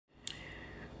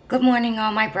Good morning,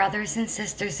 all my brothers and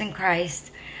sisters in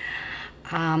Christ.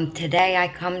 Today I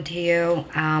come to you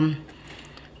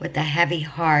with a heavy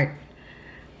heart.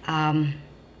 My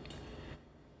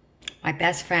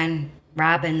best friend,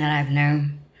 Robin, that I've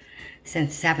known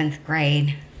since 7th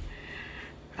grade,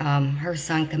 her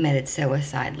son committed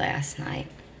suicide last night.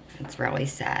 It's really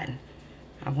sad.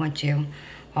 I want you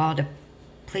all to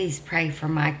please pray for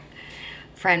my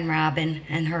friend Robin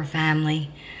and her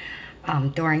family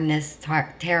during this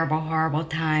terrible, horrible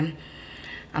time.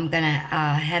 I'm going to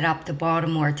head up to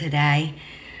Baltimore today,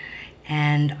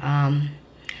 and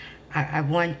I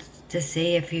want to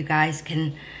see if you guys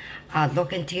can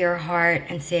look into your heart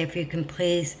and see if you can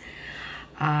please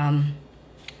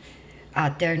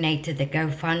donate to the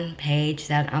GoFundMe page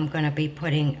that I'm going to be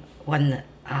putting on the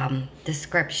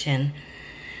description.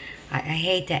 I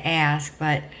hate to ask,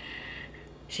 but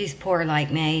she's poor like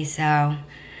me, so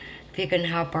if you can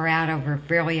help her out, I would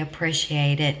really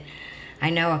appreciate it. I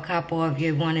know a couple of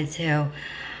you wanted to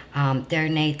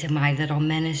donate to my little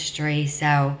ministry,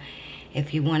 so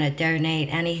if you want to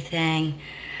donate anything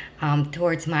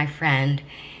towards my friend,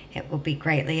 it will be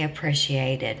greatly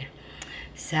appreciated.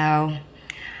 So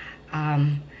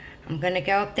I'm going to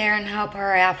go up there and help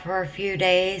her out for a few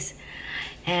days,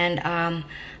 and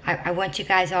I want you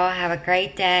guys all to have a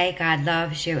great day. God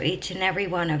loves you, each and every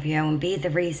one of you, and be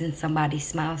the reason somebody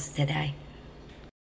smiles today.